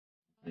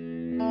So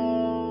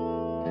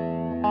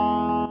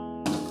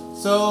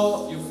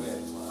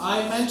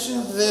I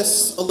mentioned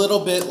this a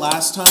little bit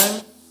last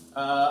time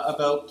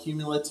about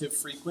cumulative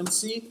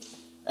frequency,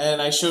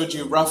 and I showed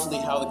you roughly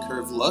how the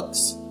curve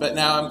looks, but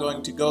now I'm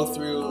going to go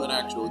through an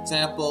actual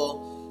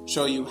example,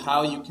 show you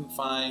how you can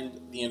find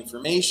the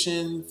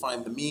information,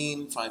 find the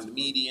mean, find the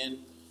median,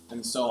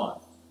 and so on.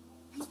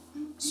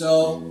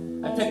 So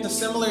I picked a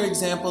similar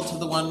example to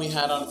the one we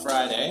had on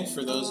Friday,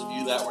 for those of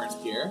you that weren't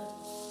here.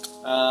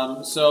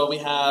 So we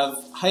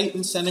have height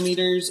in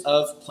centimeters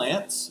of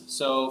plants,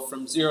 so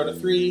from 0 to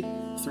 3,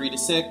 3 to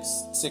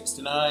 6, 6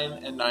 to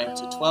 9, and 9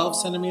 to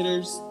 12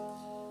 centimeters.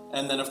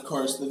 And then of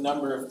course the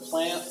number of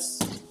plants,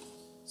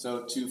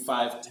 so 2,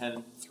 5,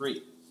 10,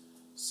 3.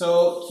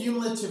 So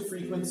cumulative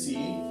frequency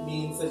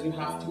means that you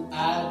have to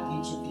add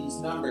each of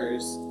these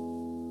numbers,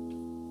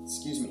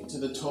 to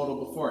the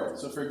total before it.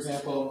 So for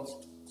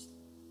example,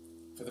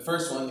 for the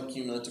first one, the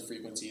cumulative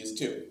frequency is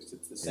 2, because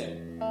it's the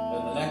same. Then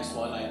the next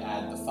one, I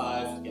add the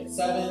 5 to get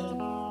 7, then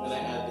I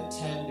add the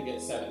 10 to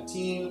get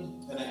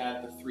 17, then I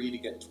add the 3 to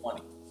get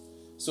 20.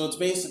 So it's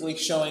basically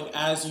showing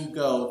as you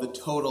go the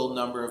total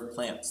number of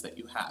plants that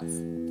you have,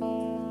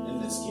 in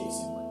this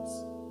case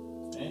anyways.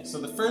 Okay? So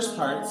the first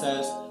part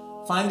says,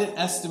 find an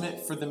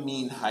estimate for the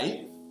mean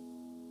height,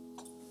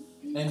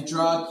 and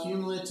draw a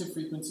cumulative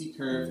frequency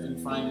curve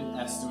and find an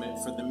estimate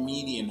for the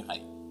median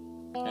height.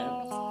 Okay?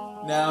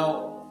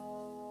 Now,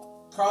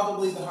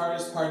 probably the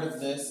hardest part of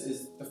this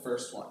is the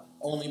first one,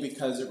 only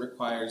because it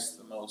requires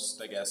the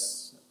most, I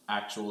guess,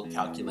 actual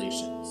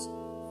calculations.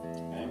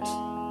 Okay?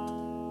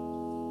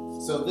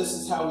 So this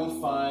is how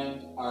we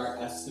find our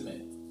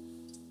estimate.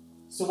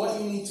 So what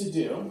you need to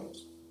do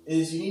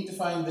is you need to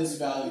find this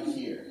value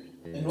here.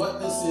 And what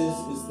this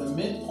is the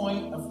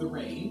midpoint of the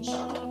range,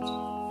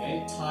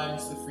 okay,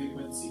 times the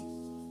frequency.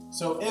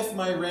 So if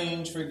my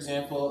range, for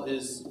example,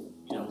 is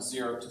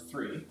 0 to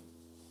 3,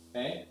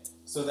 okay,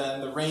 so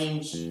then the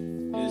range is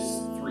 3,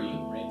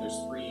 right? There's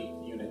 3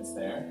 units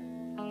there.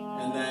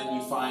 And then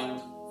you find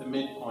the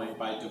midpoint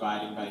by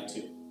dividing by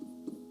 2.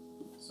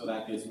 So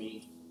that gives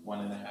me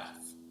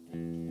 1.5.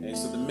 Okay,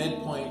 so the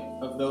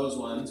midpoint of those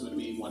ones would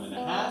be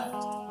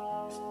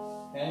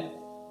 1.5. Okay?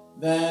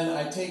 Then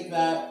I take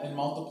that and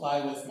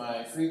multiply with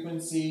my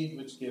frequency,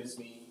 which gives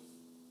me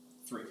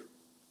 3.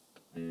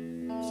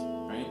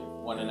 Right?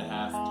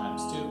 1.5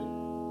 times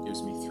 2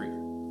 gives me 3.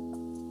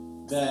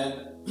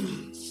 Then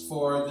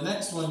for the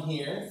next one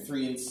here,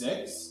 3 and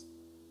 6,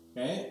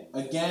 okay,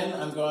 again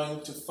I'm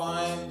going to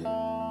find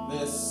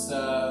this,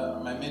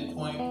 my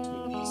midpoint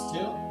between these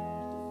two.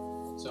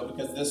 So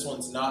because this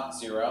one's not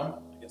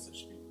 0, I guess it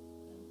should be,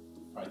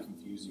 probably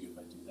confuse you if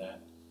I do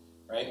that,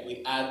 right?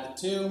 We add the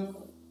 2,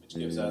 which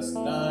gives us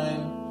 9,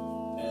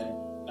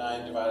 and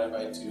 9 divided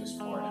by 2 is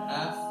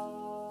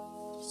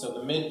 4.5. So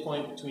the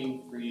midpoint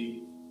between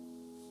 3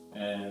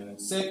 and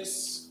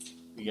 6,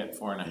 we get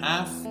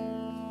 4.5.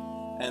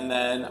 And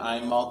then I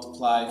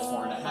multiply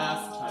 4.5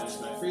 times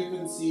my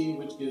frequency,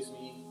 which gives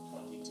me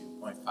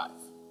 22.5.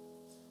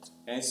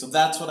 Okay, so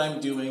that's what I'm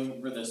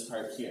doing for this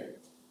part here.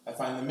 I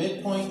find the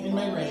midpoint in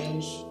my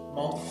range,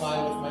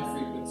 multiply with my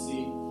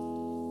frequency,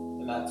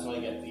 and that's when I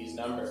get these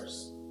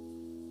numbers.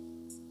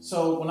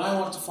 So when I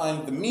want to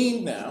find the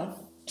mean now,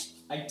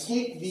 I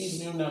take these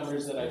new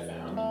numbers that I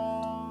found,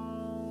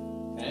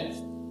 okay,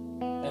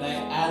 and I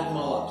add them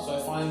all up, so I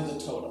find the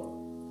total.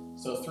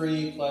 So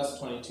 3 plus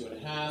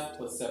 22.5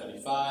 plus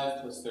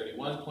 75 plus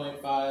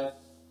 31.5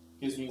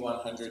 gives me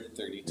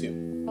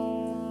 132.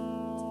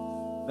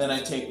 Then I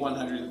take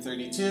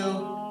 132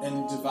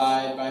 and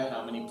divide by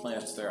how many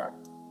plants there are,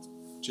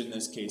 which in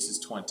this case is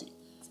 20.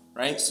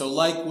 Right? So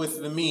like with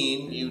the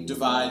mean, you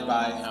divide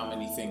by how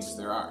many things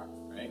there are,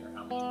 right? Or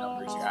how many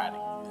numbers you're adding.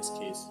 In this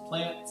case,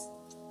 plants.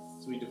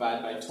 So we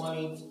divide by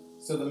 20.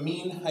 So the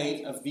mean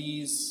height of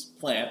these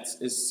plants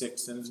is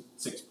 6 and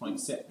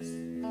 6.6.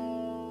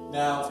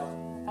 Now,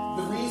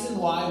 the reason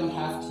why we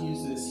have to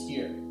use this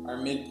here, our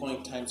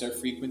midpoint times our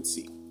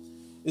frequency,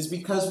 is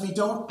because we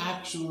don't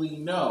actually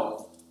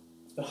know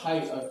the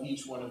height of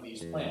each one of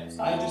these plants.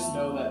 I just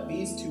know that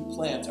these two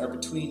plants are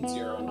between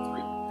 0 and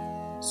 3.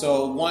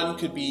 So one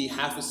could be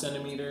half a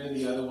centimeter,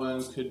 the other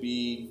one could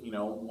be,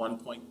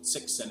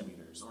 1.6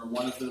 centimeters, or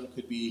one of them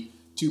could be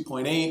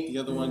 2.8, the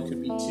other one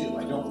could be 2.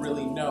 I don't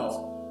really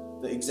know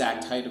the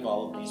exact height of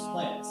all of these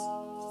plants.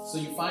 So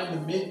you find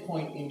the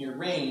midpoint in your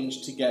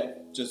range to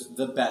get just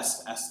the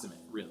best estimate,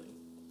 really.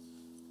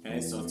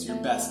 Okay, so it's your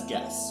best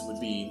guess, would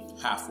be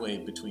halfway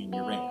between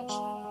your range.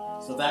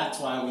 So that's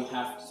why we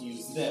have to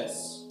use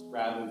this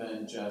rather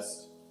than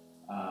just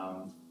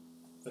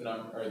the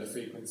number or the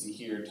frequency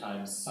here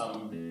times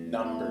some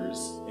numbers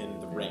in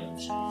the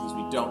range, because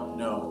we don't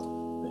know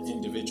the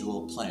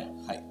individual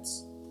plant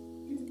heights.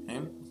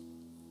 Okay?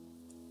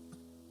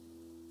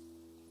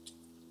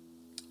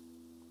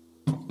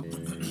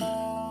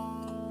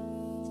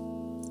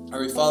 Are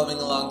we following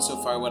along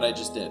so far what I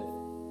just did?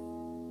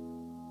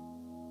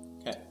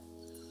 Okay.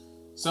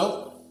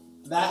 So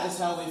that is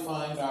how we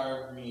find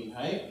our mean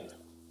height.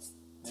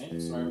 Okay,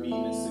 so our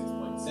mean is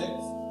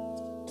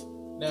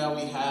 6.6. Now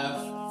we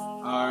have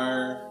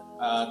our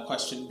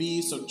question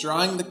B, so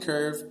drawing the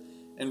curve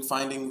and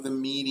finding the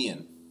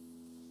median,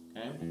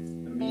 okay,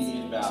 the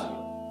median value.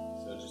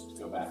 So just to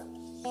go back,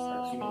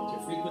 our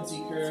cumulative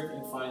frequency curve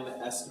and find the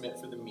estimate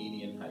for the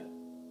median height.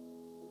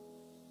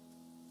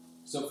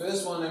 So for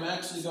this one, I'm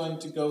actually going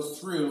to go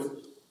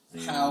through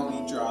how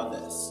we draw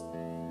this.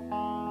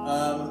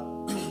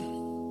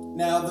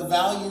 Now the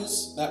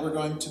values that we're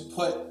going to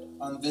put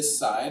on this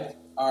side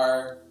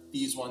are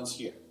these ones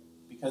here,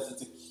 because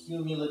it's a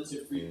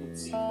cumulative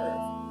frequency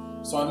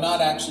curve. So I'm not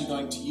actually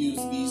going to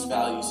use these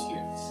values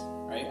here,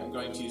 right? I'm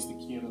going to use the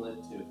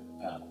cumulative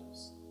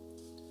values.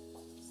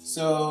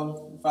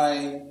 So if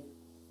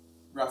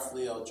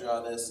I'll draw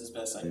this as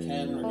best I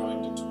can. We're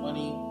going to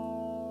 20.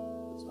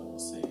 So we'll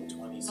say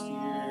 20's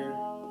here,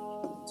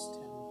 it's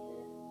 10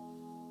 here,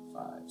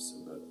 5. So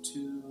about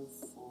 2,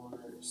 4,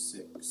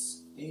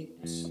 6, 8,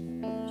 12,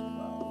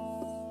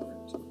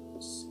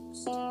 13,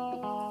 16, 18.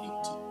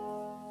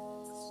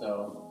 So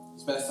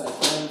as best I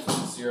can from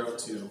 0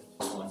 to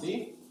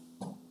 20.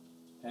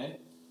 Okay.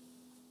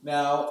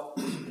 Now,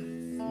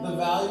 the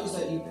values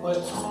that you put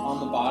on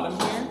the bottom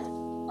here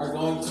are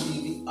going to be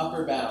the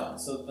upper bound,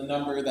 so the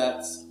number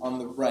that's on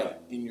the right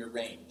in your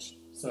range.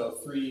 So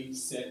 3,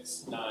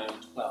 6, 9,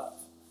 12.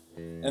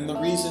 And the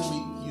reason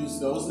we use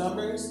those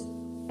numbers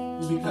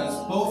is because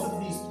both of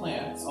these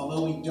plants,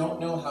 although we don't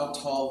know how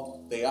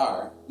tall they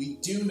are, we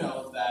do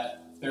know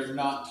that they're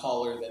not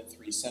taller than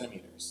 3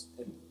 centimeters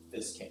in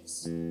this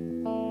case.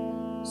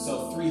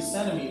 So 3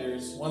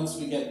 centimeters, once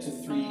we get to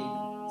 3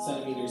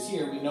 centimeters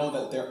here, we know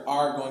that there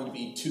are going to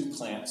be 2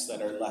 plants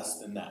that are less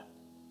than that.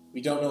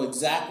 We don't know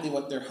exactly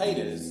what their height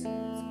is,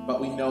 but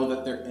we know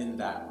that they're in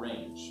that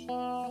range.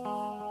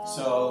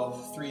 So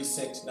 3,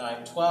 6,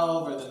 9,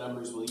 12 are the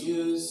numbers we'll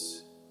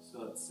use. So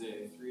let's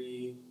say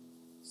 3,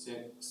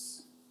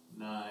 6,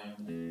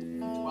 9,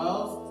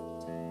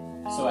 12.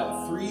 So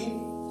at 3,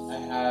 I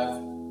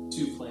have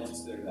 2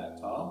 plants that are that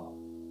tall.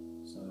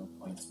 So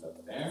points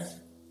up there.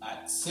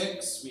 At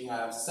 6, we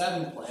have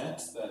 7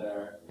 plants that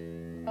are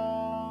in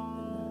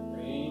that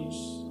range.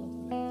 So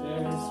right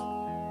there.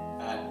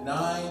 At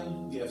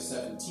 9, we have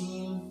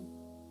 17.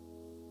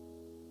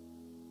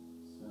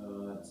 So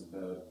that's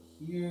about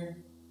here.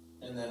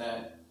 And then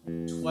at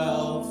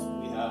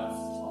 12, we have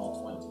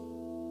all 20,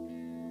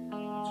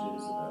 which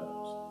is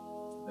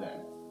about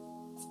there.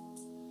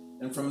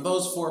 And from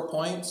those 4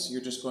 points,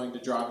 you're just going to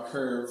draw a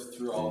curve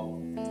through all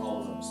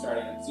of them,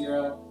 starting at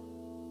 0.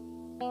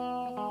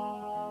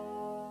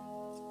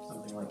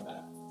 Something like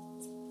that.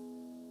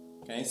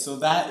 Okay, so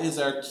that is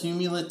our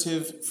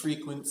cumulative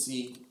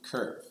frequency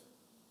curve.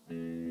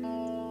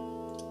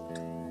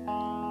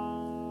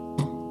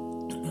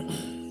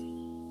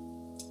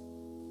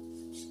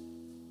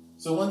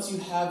 So once you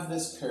have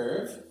this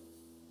curve,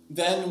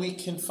 then we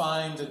can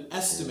find an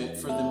estimate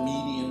for the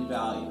median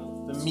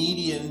value. The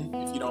median,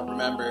 if you don't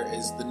remember,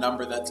 is the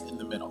number that's in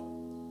the middle,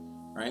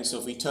 right?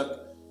 So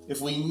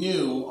if we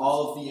knew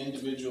all of the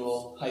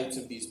individual heights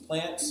of these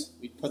plants,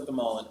 we'd put them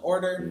all in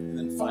order and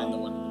then find the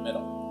one in the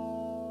middle.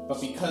 But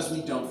because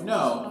we don't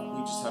know,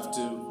 we just have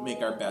to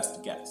make our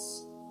best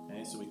guess.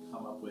 Okay, so we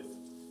come up with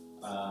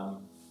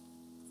an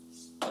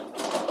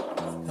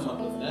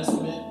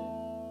estimate.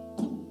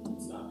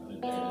 It's not going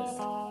to, there it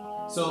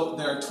is. So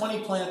there are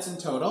 20 plants in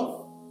total.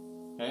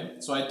 Okay,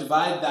 so I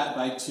divide that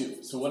by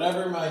 2. So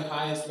whatever my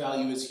highest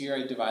value is here,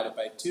 I divide it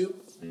by 2.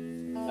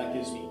 That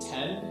gives me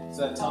 10.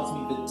 So that tells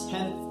me the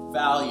 10th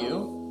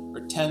value,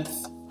 or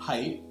 10th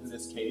height in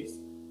this case,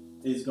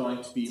 is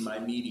going to be my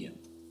median.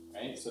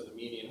 Right? So the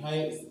median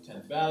height is the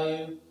 10th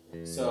value.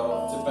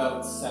 So it's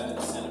about 7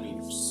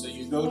 centimeters. So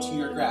you go to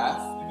your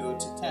graph, you go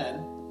to 10,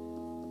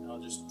 and I'll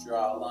just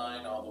draw a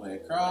line all the way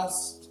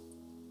across,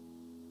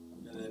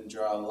 and then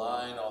draw a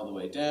line all the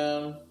way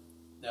down.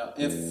 Now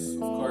if, of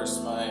course,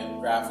 my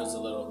graph is a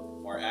little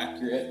more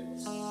accurate,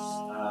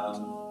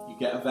 you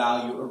get a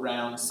value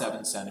around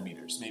 7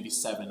 centimeters, maybe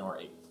 7 or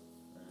 8,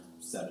 or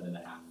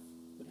 7.5,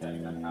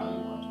 depending on how you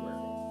want to work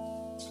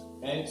it.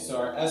 Okay, so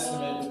our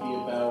estimate would be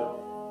about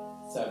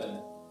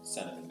 7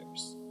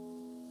 centimeters.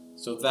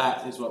 So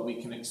that is what we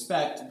can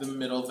expect the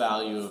middle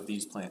value of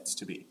these plants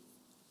to be.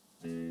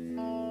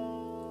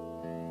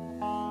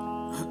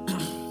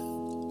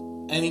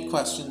 Any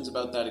questions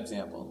about that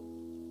example?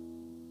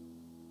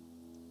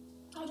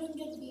 I don't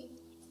get the.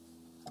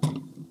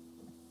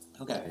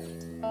 Okay,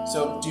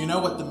 so do you know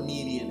what the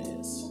median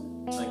is?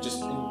 Like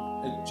just in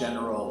a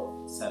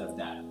general set of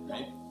data,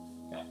 right?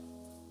 Okay.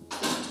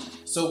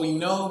 So we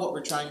know what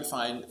we're trying to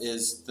find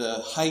is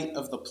the height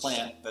of the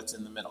plant that's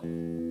in the middle,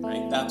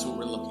 right? That's what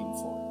we're looking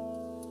for.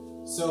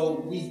 So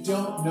we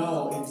don't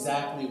know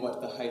exactly what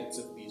the heights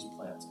of these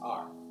plants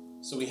are.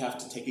 So we have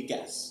to take a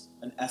guess,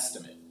 an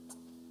estimate.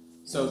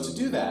 So to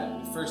do that,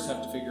 we first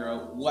have to figure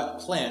out what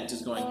plant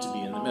is going to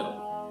be in the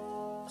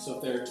middle. So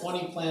if there are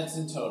 20 plants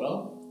in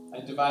total, I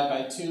divide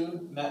by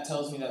 2, and that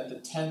tells me that the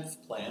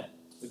 10th plant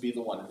would be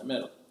the one in the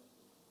middle.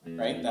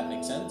 Right? That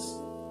makes sense?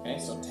 Okay,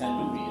 so 10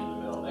 would be in the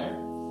middle there.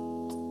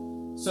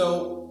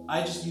 So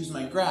I just use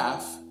my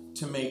graph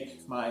to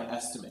make my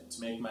estimate,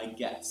 to make my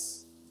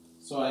guess.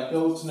 So I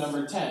go to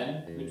number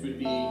 10, which would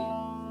be the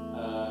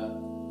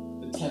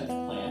 10th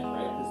plant,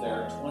 right? Because there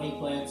are 20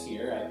 plants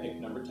here. I pick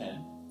number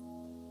 10.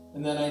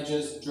 And then I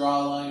just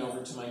draw a line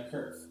over to my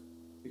curve.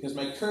 Because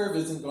my curve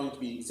isn't going to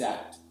be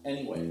exact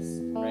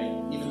anyways, right?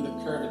 Even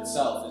the curve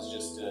itself is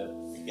just a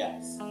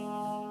guess.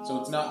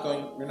 So we're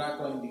not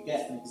going to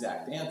get an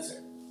exact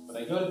answer. But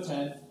I go to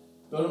 10,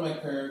 go to my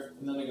curve,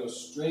 and then I go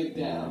straight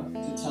down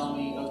to tell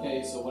me,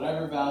 okay, so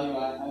whatever value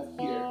I have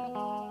here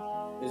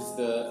is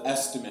the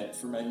estimate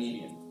for my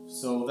median.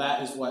 So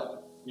that is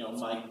what,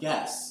 my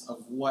guess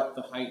of what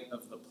the height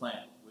of the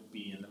plant would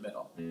be in the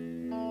middle,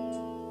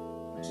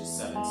 which is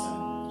 7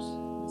 centimeters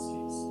in this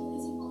case.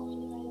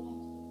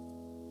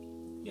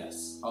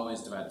 Yes,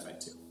 always divided by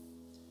 2.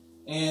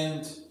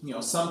 And,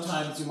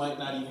 sometimes you might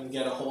not even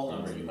get a whole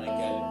number. You might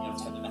get,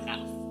 10.5,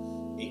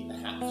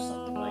 8.5,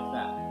 something like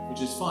that,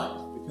 which is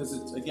fine because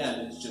it's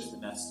just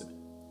an estimate.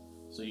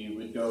 So you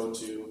would go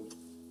to,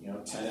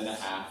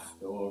 10.5,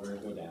 go over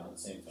and go down,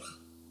 same thing.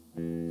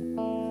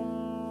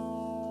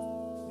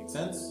 Make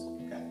sense?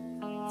 Okay.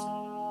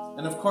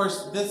 And of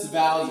course, this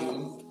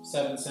value,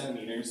 7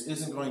 centimeters,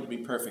 isn't going to be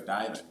perfect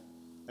either.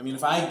 I mean,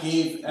 if I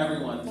gave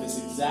everyone this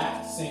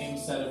exact same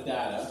set of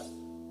data,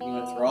 you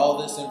went through all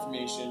this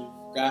information,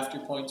 graphed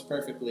your points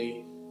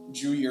perfectly,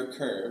 drew your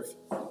curve,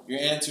 your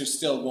answers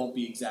still won't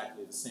be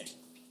exactly the same.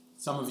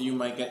 Some of you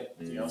might get,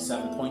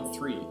 7.3,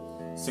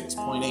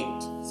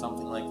 6.8,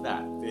 something like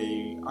that.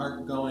 They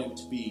aren't going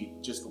to be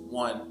just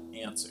one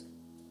answer.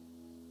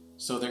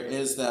 So there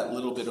is that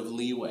little bit of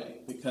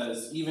leeway,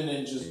 because even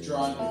in just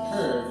drawing the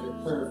curve, your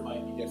curve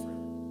might be different.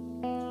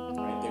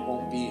 Right? They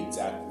won't be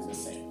exactly the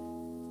same.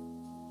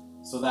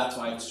 So that's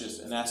why it's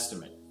just an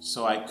estimate.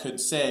 So I could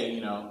say,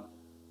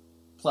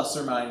 plus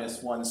or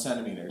minus 1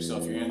 centimeter. So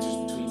if your answer is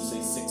between,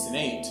 say, 6 and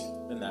 8,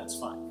 then that's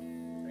fine.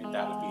 Right?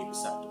 That would be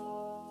acceptable.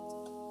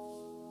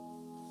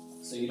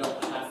 So you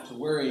don't have to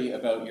worry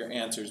about your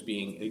answers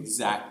being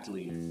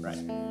exactly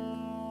right.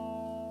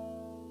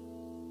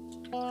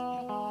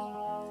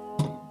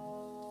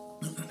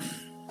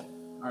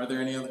 Are there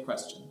any other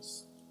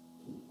questions?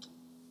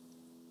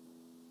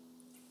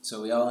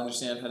 So we all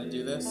understand how to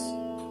do this?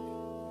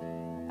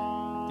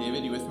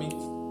 David, you with me?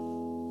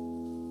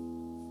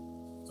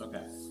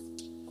 Okay.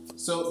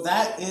 So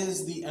that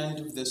is the end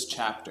of this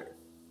chapter.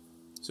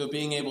 So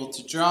being able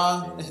to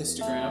draw a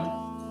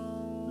histogram,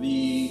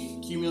 the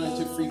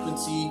cumulative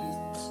frequency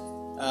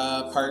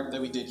part that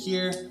we did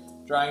here,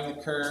 drawing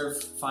the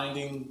curve,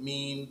 finding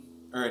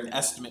an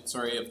estimate,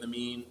 of the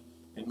mean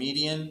and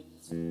median,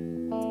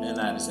 and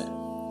that is it.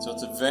 So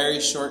it's a very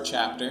short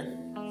chapter.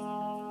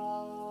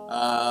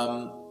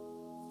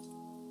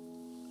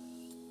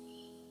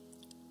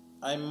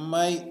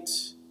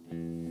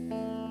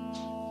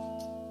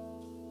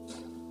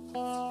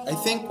 I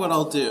think what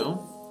I'll do